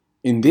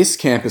In this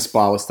Campus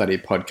Bible Study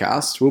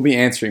podcast, we'll be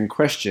answering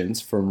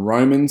questions from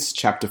Romans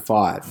chapter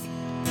 5.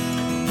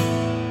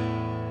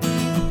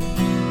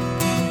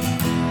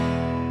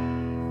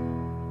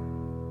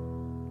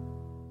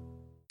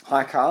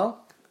 Hi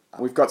Carl,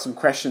 we've got some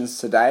questions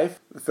today.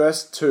 The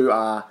first two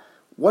are,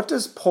 what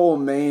does Paul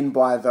mean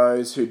by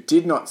those who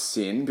did not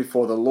sin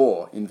before the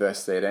law in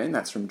verse 13?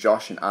 That's from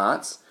Josh and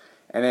Arts.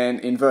 And then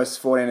in verse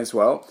 14 as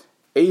well,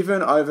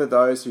 even over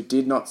those who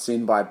did not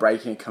sin by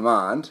breaking a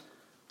command.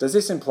 Does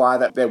this imply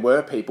that there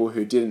were people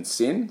who didn't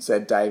sin,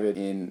 said David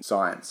in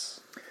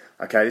Science?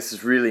 Okay, this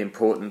is really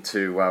important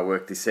to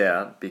work this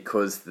out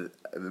because the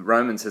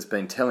Romans has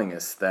been telling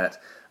us that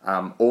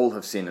all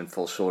have sinned and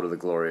fall short of the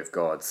glory of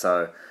God.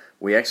 So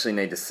we actually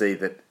need to see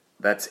that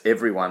that's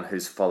everyone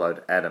who's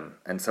followed Adam.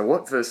 And so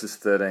what verses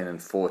 13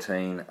 and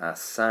 14 are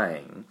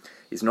saying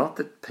is not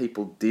that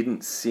people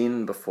didn't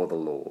sin before the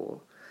law.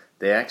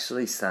 They're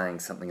actually saying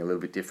something a little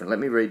bit different. Let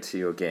me read to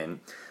you again.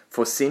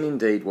 For sin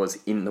indeed was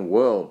in the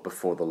world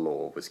before the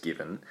law was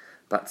given,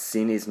 but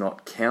sin is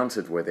not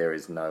counted where there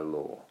is no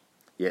law.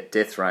 Yet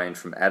death reigned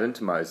from Adam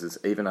to Moses,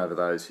 even over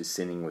those whose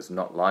sinning was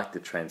not like the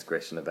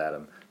transgression of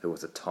Adam, who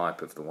was a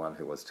type of the one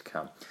who was to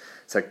come.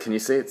 So can you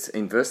see it's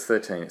in verse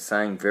 13, it's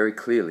saying very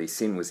clearly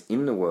sin was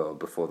in the world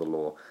before the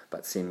law,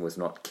 but sin was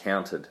not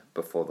counted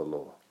before the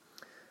law.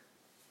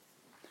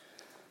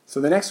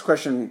 So the next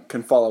question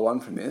can follow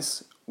on from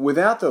this.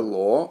 Without the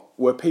law,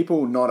 were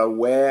people not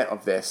aware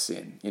of their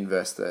sin in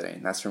verse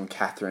 13? That's from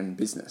Catherine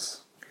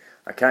Business.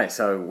 Okay,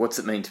 so what's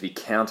it mean to be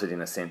counted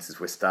in a sense as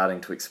we're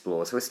starting to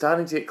explore? So we're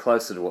starting to get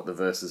closer to what the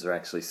verses are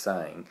actually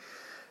saying.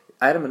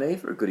 Adam and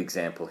Eve are a good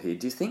example here.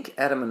 Do you think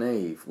Adam and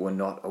Eve were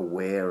not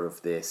aware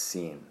of their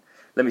sin?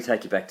 Let me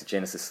take you back to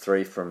Genesis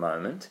 3 for a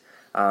moment,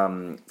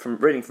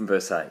 reading from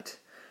verse 8.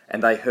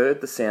 And they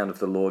heard the sound of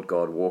the Lord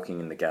God walking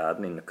in the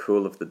garden in the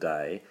cool of the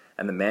day,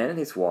 and the man and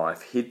his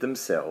wife hid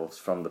themselves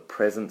from the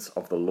presence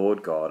of the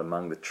Lord God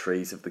among the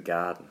trees of the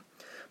garden.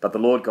 But the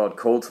Lord God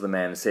called to the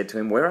man and said to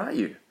him, Where are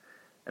you?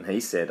 And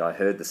he said, I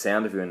heard the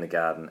sound of you in the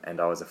garden,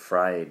 and I was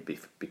afraid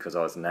because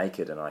I was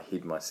naked and I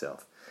hid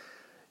myself.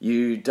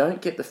 You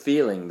don't get the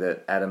feeling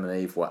that Adam and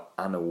Eve were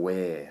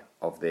unaware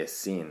of their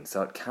sin.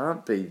 So it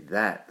can't be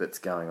that that's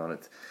going on.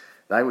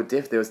 There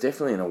was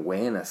definitely an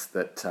awareness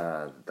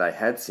that they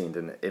had sinned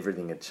and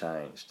everything had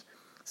changed.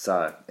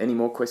 So, any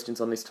more questions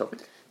on this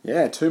topic?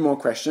 Yeah, two more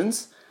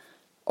questions.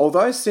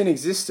 Although sin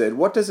existed,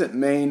 what does it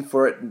mean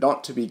for it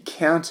not to be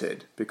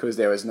counted because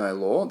there was no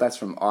law? That's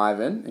from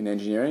Ivan in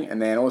engineering.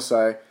 And then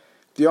also,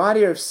 the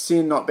idea of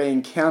sin not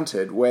being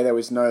counted where there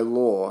was no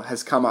law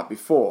has come up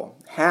before.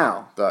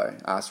 How, though?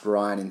 Asked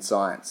Ryan in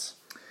Science.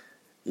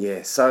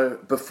 Yeah, so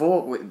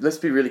let's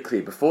be really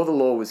clear. Before the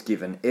law was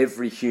given,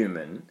 every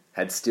human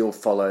had still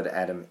followed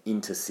Adam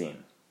into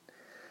sin.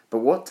 But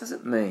what does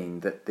it mean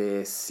that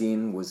their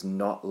sin was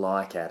not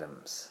like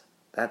Adam's?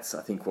 That's,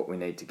 I think, what we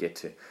need to get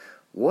to.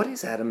 What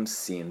is Adam's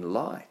sin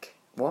like?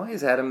 Why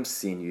is Adam's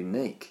sin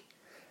unique?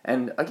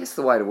 And I guess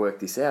the way to work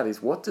this out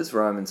is, what does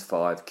Romans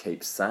 5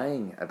 keep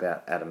saying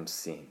about Adam's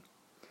sin?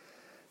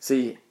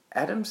 See,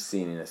 Adam's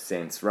sin, in a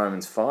sense,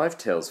 Romans 5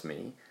 tells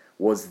me,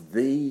 was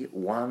the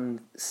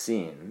one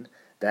sin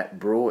that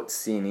brought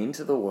sin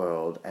into the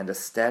world and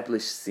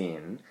established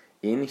sin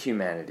in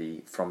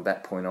humanity from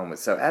that point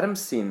onwards. So Adam's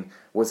sin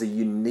was a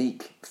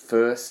unique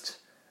first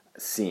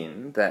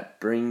sin that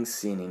brings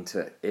sin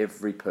into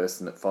every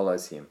person that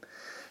follows him.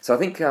 So I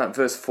think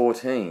verse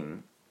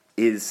 14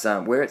 is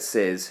where it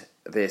says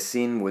their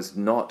sin was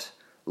not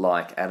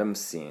like Adam's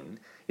sin,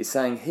 is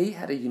saying he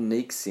had a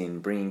unique sin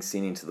bringing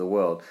sin into the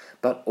world,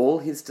 but all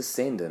his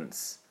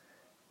descendants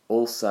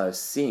also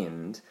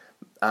sinned,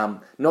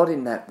 not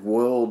in that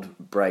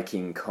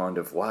world-breaking kind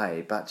of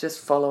way, but just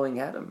following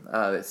Adam.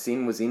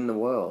 Sin was in the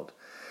world.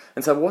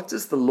 And so what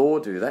does the law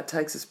do? That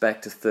takes us back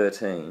to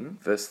 13,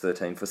 verse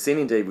 13. For sin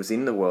indeed was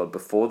in the world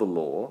before the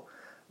law,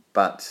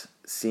 but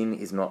sin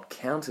is not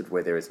counted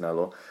where there is no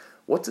law.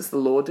 What does the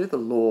law do? The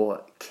law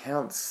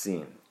counts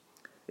sin.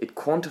 It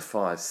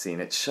quantifies sin.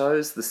 It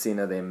shows the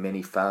sinner their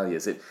many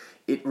failures.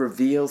 It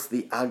reveals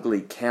the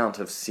ugly count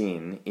of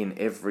sin in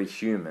every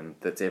human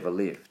that's ever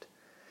lived.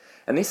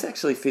 And this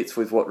actually fits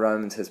with what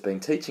Romans has been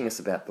teaching us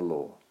about the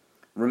law.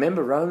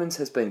 Remember, Romans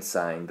has been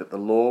saying that the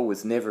law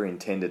was never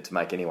intended to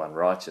make anyone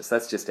righteous.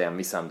 That's just our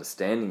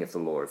misunderstanding of the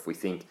law. If we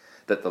think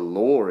that the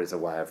law is a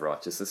way of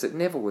righteousness, it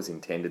never was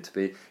intended to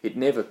be. It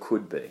never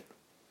could be.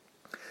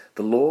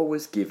 The law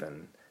was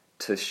given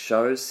to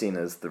show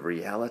sinners the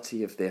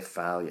reality of their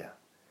failure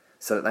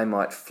so that they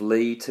might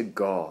flee to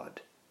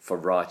God for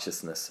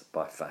righteousness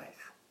by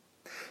faith.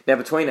 Now,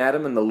 between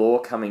Adam and the law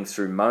coming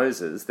through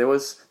Moses, there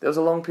was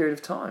a long period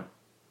of time.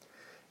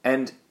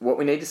 And what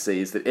we need to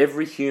see is that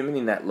every human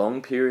in that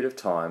long period of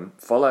time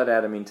followed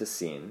Adam into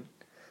sin.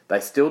 They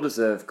still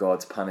deserve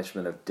God's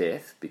punishment of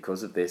death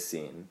because of their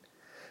sin.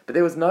 But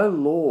there was no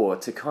law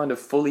to kind of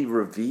fully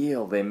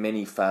reveal their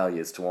many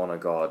failures to honour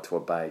God, to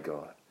obey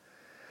God.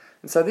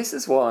 And so this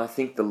is why I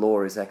think the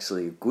law is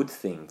actually a good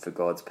thing for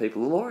God's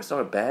people. The law is not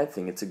a bad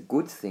thing, it's a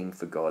good thing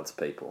for God's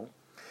people.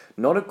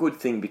 not a good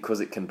thing because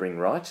it can bring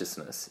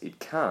righteousness. It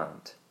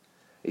can't.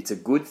 It's a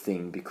good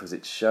thing because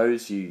it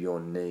shows you your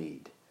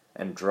need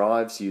and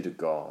drives you to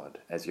God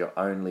as your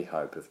only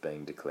hope of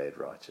being declared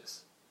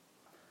righteous.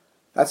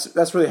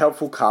 That's really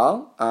helpful,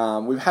 Carl.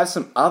 We've had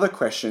some other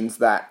questions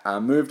that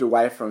moved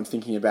away from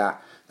thinking about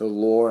the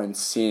law and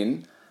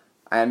sin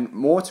and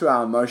more to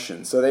our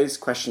emotions. So these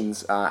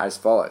questions are as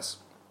follows.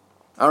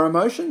 Are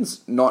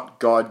emotions not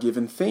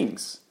God-given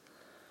things?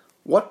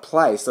 What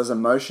place does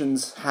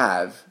emotions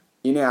have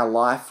in our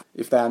life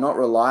if they are not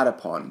relied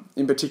upon,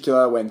 in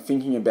particular when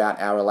thinking about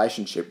our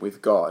relationship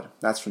with God?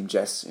 That's from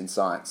Jess in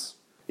Science.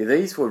 Yeah,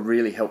 these were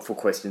really helpful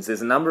questions.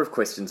 There's a number of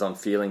questions on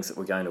feelings that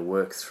we're going to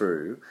work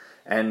through.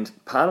 And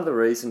part of the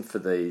reason for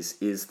these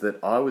is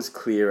that I was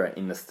clearer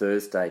in the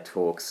Thursday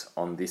talks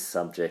on this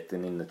subject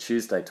than in the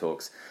Tuesday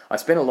talks. I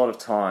spent a lot of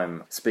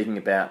time speaking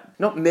about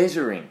not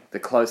measuring the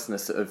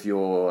closeness of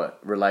your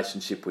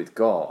relationship with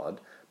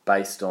God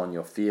based on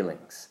your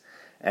feelings,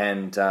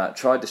 and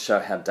tried to show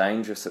how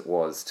dangerous it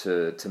was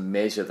to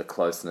measure the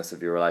closeness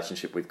of your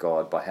relationship with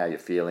God by how you're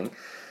feeling.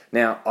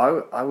 Now,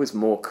 I was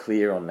more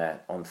clear on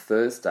that on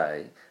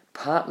Thursday,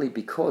 partly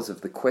because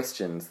of the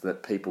questions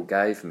that people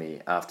gave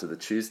me after the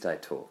Tuesday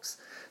talks.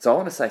 So I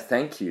want to say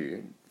thank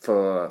you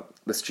for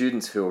the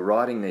students who are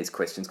writing these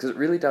questions, because it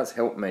really does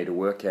help me to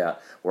work out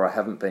where I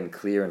haven't been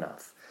clear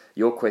enough.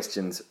 Your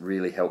questions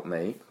really help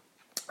me.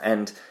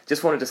 And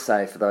just wanted to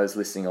say for those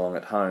listening along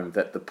at home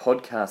that the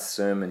podcast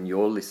sermon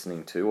you're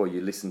listening to, or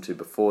you listened to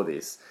before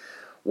this,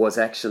 was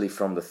actually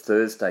from the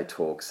Thursday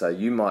talk. So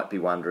you might be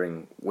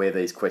wondering where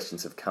these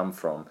questions have come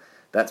from.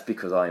 That's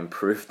because I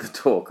improved the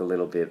talk a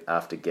little bit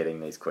after getting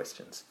these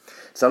questions.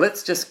 So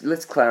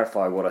let's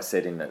clarify what I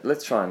said in it.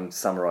 Let's try and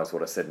summarize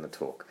what I said in the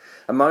talk.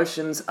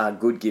 Emotions are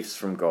good gifts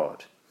from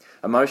God.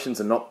 Emotions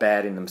are not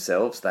bad in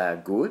themselves. They are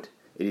good.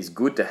 It is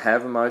good to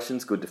have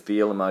emotions, good to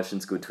feel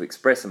emotions, good to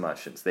express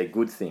emotions. They're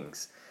good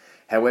things.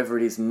 However,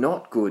 it is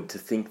not good to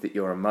think that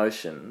your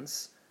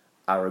emotions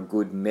are a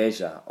good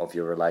measure of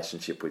your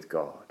relationship with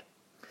God.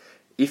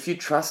 If you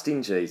trust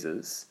in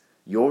Jesus,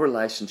 your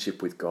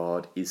relationship with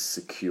God is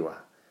secure.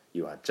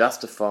 You are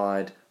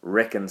justified,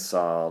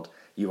 reconciled.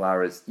 You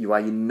are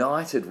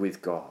united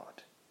with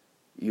God.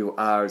 You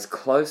are as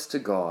close to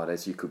God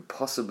as you could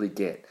possibly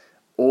get,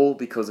 all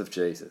because of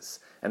Jesus.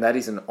 And that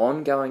is an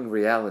ongoing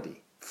reality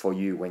for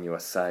you when you are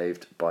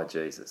saved by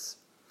Jesus.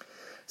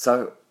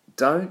 So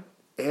don't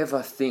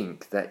ever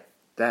think that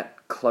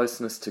that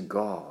closeness to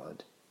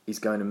God is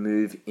going to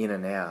move in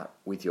and out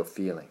with your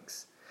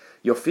feelings.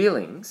 Your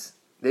feelings,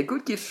 they're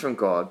good gifts from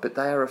God, but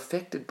they are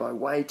affected by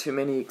way too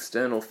many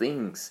external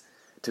things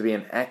to be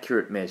an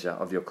accurate measure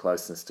of your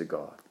closeness to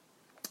God.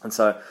 And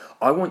so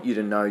I want you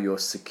to know your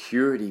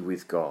security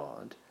with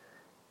God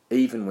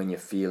even when your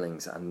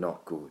feelings are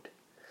not good.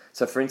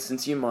 So for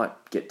instance, you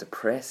might get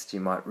depressed, you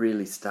might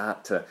really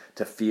start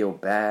to feel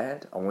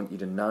bad. I want you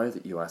to know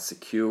that you are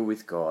secure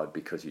with God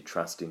because you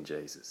trust in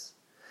Jesus.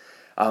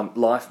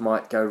 Life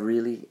might go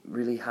really,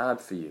 really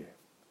hard for you.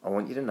 I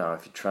want you to know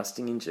if you're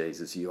trusting in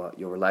Jesus, your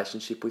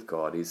relationship with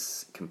God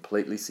is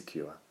completely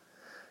secure.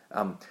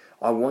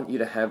 I want you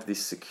to have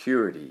this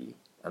security,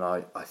 and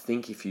I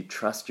think if you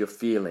trust your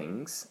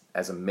feelings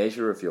as a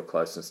measure of your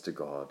closeness to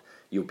God,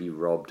 you'll be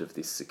robbed of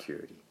this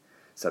security.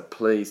 So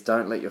please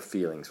don't let your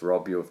feelings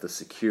rob you of the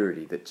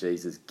security that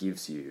Jesus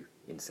gives you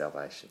in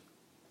salvation.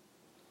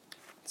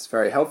 It's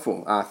very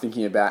helpful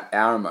thinking about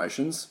our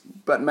emotions,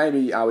 but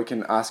maybe we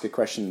can ask a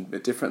question a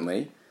bit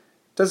differently.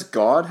 Does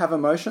God have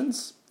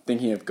emotions?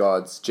 Thinking of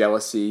God's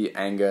jealousy,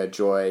 anger,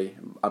 joy,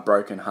 a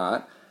broken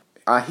heart.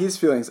 Are his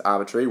feelings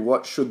arbitrary?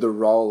 What should the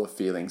role of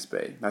feelings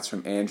be? That's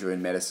from Andrew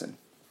in Medicine.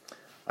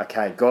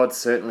 Okay, God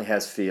certainly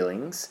has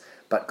feelings,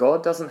 but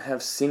God doesn't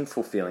have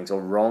sinful feelings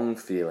or wrong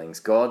feelings.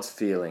 God's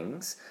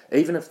feelings,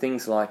 even of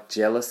things like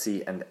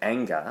jealousy and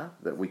anger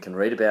that we can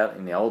read about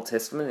in the Old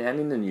Testament and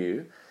in the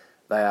New,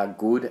 they are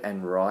good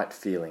and right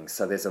feelings.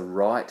 So there's a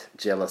right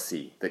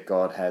jealousy that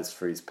God has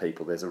for his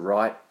people. There's a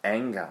right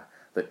anger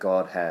that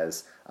God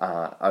has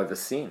over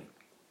sin.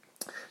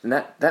 And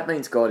that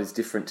means God is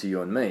different to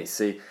you and me.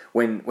 See,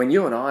 when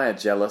you and I are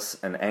jealous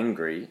and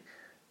angry,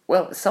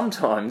 well,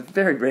 sometimes,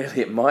 very rarely,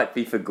 it might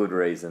be for good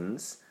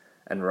reasons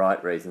and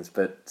right reasons,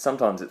 but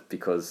sometimes it's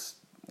because,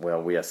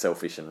 well, we are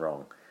selfish and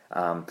wrong.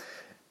 And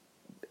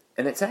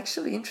it's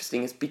actually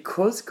interesting. It's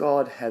because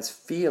God has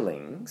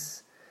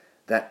feelings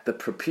that the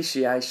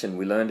propitiation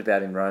we learned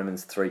about in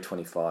Romans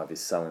 3:25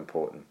 is so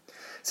important.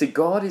 See,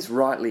 God is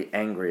rightly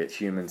angry at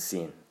human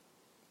sin.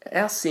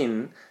 Our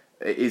sin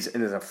is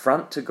an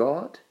affront to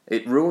God.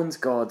 It ruins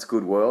God's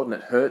good world and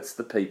it hurts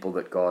the people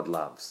that God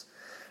loves.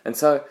 And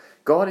so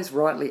God is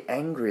rightly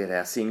angry at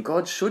our sin.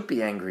 God should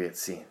be angry at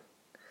sin.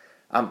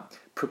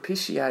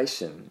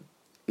 Propitiation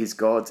is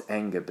God's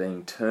anger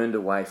being turned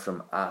away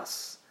from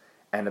us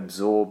and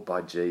absorbed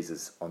by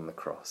Jesus on the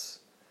cross.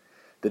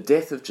 The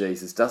death of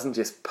Jesus doesn't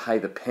just pay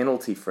the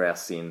penalty for our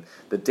sin.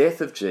 The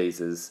death of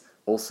Jesus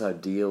also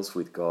deals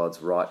with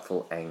God's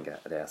rightful anger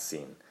at our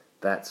sin.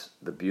 That's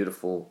the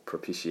beautiful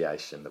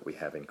propitiation that we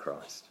have in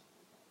Christ.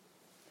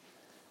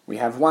 We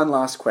have one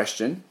last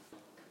question.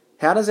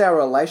 How does our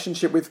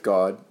relationship with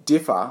God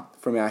differ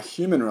from our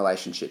human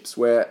relationships,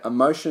 where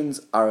emotions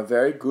are a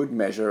very good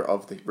measure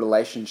of the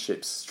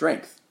relationship's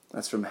strength?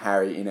 That's from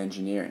Harry in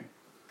engineering.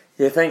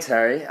 Yeah, thanks,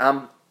 Harry.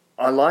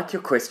 I like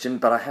your question,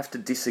 but I have to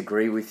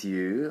disagree with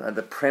you.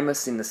 The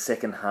premise in the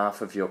second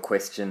half of your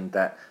question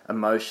that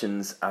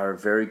emotions are a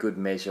very good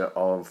measure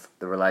of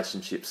the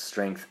relationship's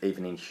strength,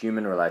 even in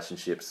human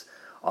relationships,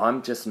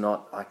 I'm just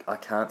not, I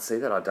can't see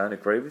that. I don't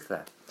agree with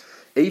that.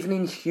 Even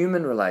in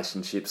human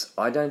relationships,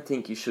 I don't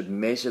think you should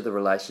measure the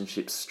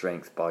relationship's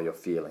strength by your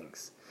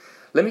feelings.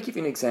 Let me give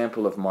you an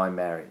example of my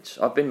marriage.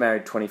 I've been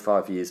married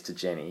 25 years to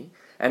Jenny,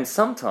 and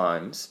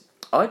sometimes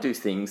I do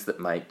things that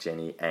make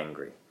Jenny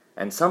angry.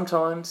 And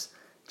sometimes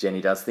Jenny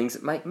does things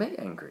that make me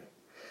angry.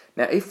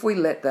 Now, if we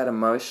let that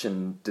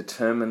emotion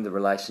determine the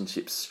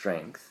relationship's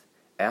strength,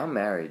 our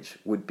marriage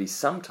would be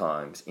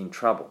sometimes in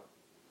trouble.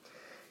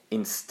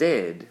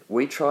 Instead,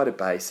 we try to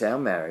base our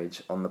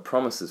marriage on the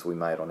promises we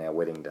made on our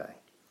wedding day.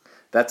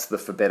 That's the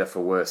for better, for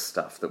worse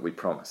stuff that we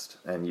promised.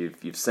 And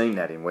you've seen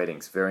that in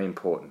weddings, very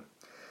important.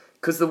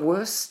 Because the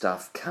worst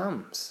stuff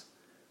comes.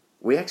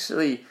 We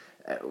actually,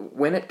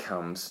 when it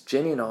comes,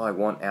 Jenny and I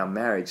want our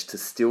marriage to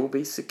still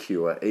be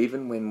secure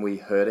even when we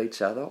hurt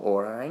each other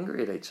or are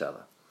angry at each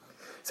other.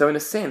 So in a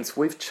sense,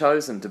 we've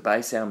chosen to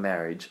base our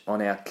marriage on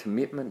our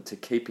commitment to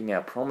keeping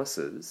our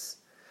promises,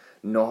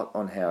 not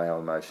on how our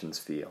emotions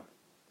feel.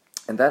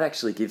 And that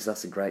actually gives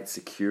us a great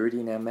security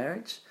in our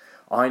marriage.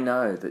 I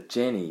know that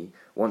Jenny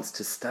wants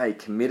to stay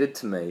committed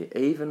to me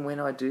even when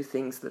I do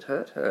things that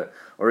hurt her,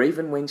 or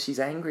even when she's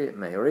angry at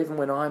me, or even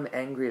when I'm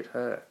angry at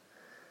her.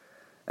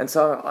 And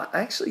so I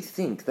actually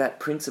think that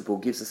principle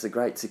gives us a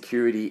great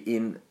security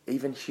in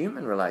even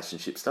human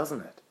relationships,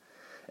 doesn't it?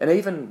 And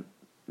even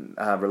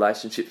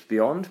relationships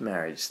beyond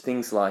marriage,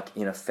 things like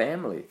in a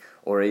family,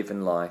 or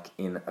even like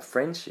in a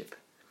friendship.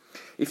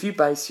 If you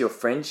base your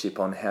friendship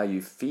on how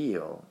you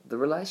feel, the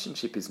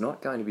relationship is not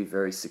going to be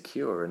very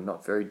secure and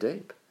not very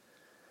deep.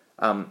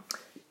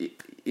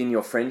 In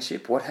your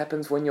friendship, what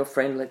happens when your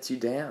friend lets you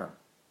down?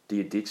 Do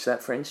you ditch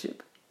that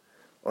friendship?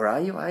 Or are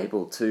you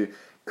able to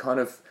kind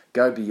of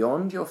go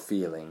beyond your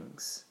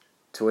feelings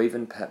to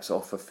even perhaps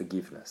offer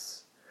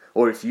forgiveness?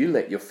 Or if you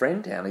let your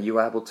friend down, are you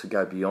able to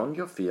go beyond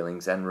your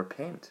feelings and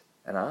repent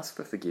and ask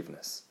for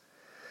forgiveness?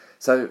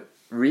 So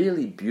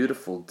really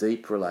beautiful,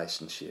 deep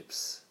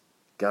relationships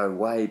go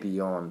way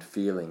beyond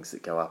feelings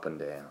that go up and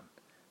down.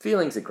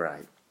 Feelings are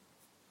great,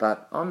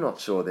 but I'm not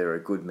sure they're a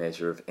good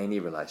measure of any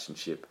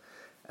relationship,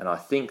 and I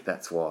think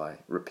that's why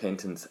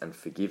repentance and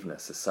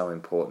forgiveness are so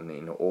important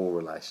in all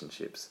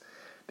relationships,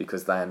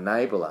 because they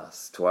enable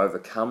us to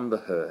overcome the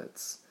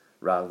hurts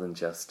rather than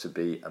just to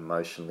be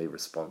emotionally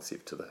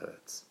responsive to the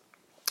hurts.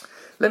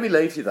 Let me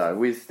leave you, though,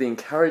 with the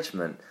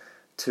encouragement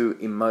to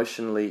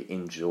emotionally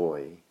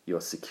enjoy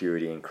your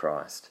security in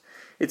Christ.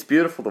 It's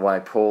beautiful the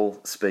way Paul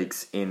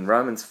speaks in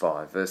Romans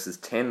 5, verses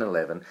 10 and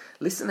 11.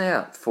 Listen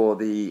out for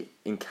the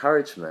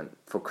encouragement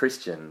for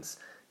Christians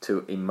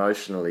to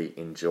emotionally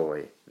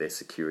enjoy their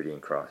security in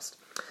Christ.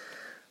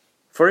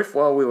 For if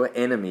while we were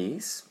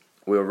enemies,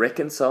 we were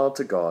reconciled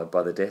to God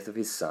by the death of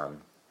his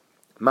Son,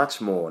 much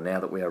more,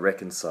 now that we are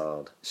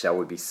reconciled, shall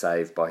we be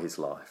saved by his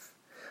life.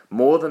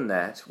 More than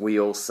that, we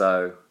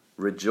also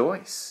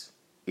rejoice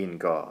in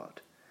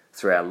God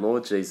through our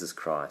Lord Jesus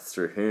Christ,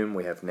 through whom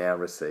we have now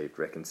received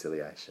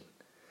reconciliation.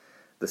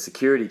 The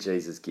security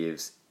Jesus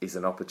gives is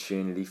an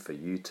opportunity for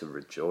you to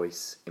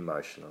rejoice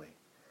emotionally.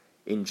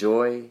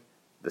 Enjoy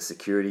the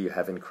security you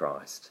have in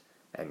Christ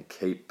and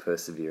keep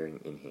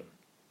persevering in him.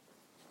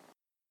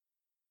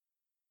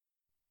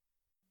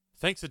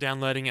 Thanks for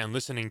downloading and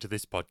listening to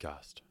this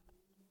podcast.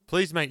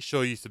 Please make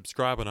sure you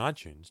subscribe on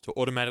iTunes to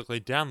automatically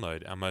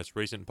download our most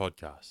recent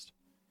podcast.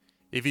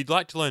 If you'd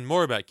like to learn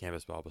more about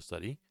Campus Bible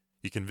Study,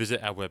 you can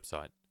visit our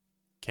website,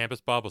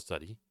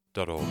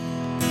 campusbiblestudy.org.